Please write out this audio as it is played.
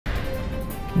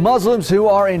Muslims who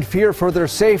are in fear for their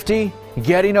safety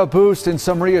getting a boost and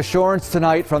some reassurance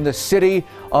tonight from the city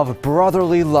of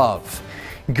brotherly love.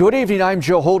 Good evening, I'm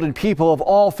Joe Holden. People of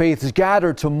all faiths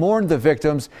gathered to mourn the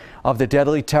victims of the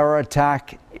deadly terror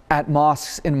attack at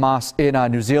mosques in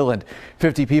New Zealand.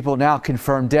 50 people now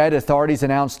confirmed dead. Authorities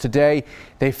announced today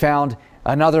they found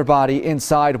another body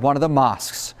inside one of the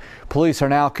mosques. Police are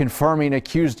now confirming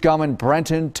accused gunman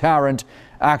Brenton Tarrant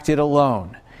acted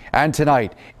alone. And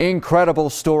tonight, incredible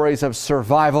stories of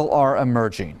survival are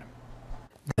emerging.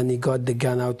 Then he got the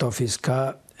gun out of his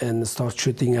car and started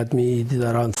shooting at me. He did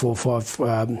around 4 or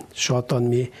 5 shots on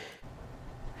me.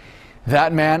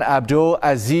 That man, Abdul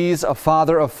Aziz, a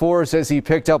father of 4, says he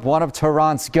picked up one of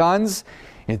Tarrant's guns.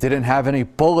 It didn't have any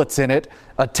bullets in it.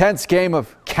 A tense game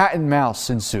of cat and mouse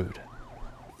ensued.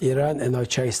 He ran and I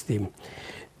chased him.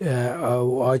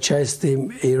 I chased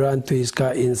him. He ran to his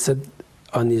car and sat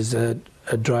on his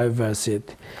driver's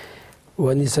seat.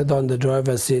 When he sat on the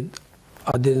driver's seat,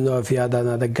 I didn't know if he had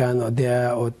another gun or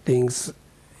there or things.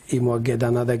 He might get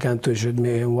another gun to shoot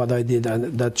me. And what I did,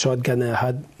 and that shotgun I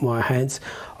had in my hands,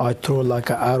 I threw like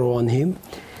an arrow on him,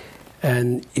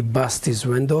 and he bust his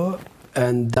window,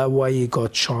 and that way he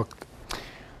got shocked.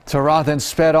 Tarrant then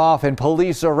sped off and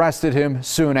police arrested him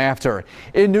soon after.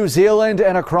 In New Zealand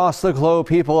and across the globe,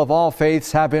 people of all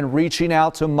faiths have been reaching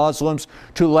out to Muslims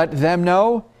to let them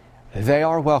know they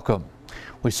are welcome.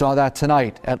 We saw that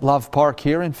tonight at Love Park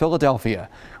here in Philadelphia.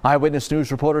 Eyewitness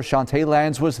News reporter Chantee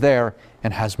Lans was there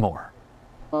and has more.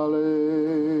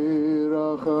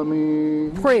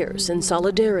 Prayers and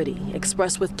solidarity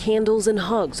expressed with candles and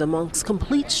hugs amongst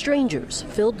complete strangers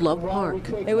filled Love Park.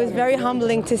 It was very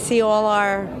humbling to see all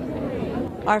our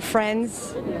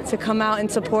friends to come out and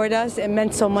support us. It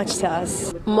meant so much to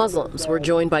us. Muslims were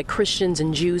joined by Christians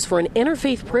and Jews for an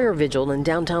interfaith prayer vigil in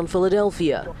downtown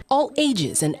Philadelphia. All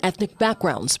ages and ethnic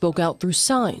backgrounds spoke out through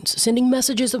signs, sending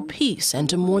messages of peace and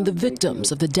to mourn the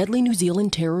victims of the deadly New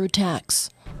Zealand terror attacks.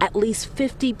 At least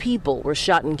 50 people were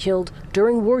shot and killed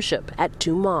during worship at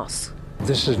 2 mosques.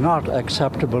 This is not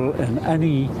acceptable in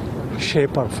any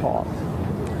shape or form.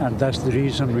 And that's the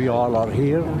reason we all are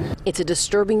here. It's a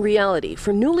disturbing reality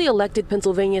for newly elected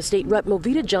Pennsylvania State Rep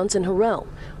Movita Johnson-Harrell.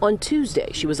 On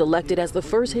Tuesday, she was elected as the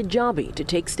first hijabi to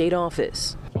take state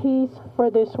office. Peace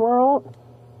for this world,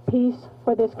 peace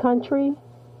for this country,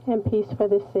 and peace for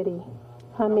this city.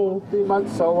 I mean,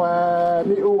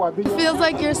 it feels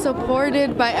like you're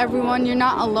supported by everyone. You're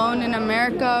not alone in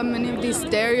America. Many of these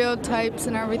stereotypes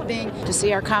and everything. To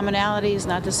see our commonalities,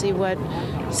 not to see what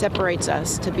separates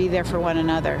us, to be there for one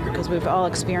another, because we've all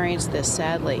experienced this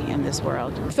sadly in this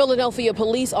world. Philadelphia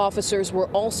police officers were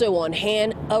also on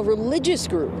hand. A religious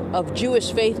group of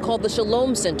Jewish faith called the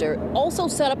Shalom Center also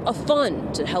set up a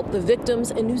fund to help the victims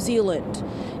in New Zealand.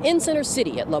 In Center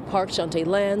City at Love Park, Chantee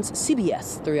Lans,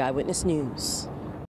 CBS 3 Eyewitness News.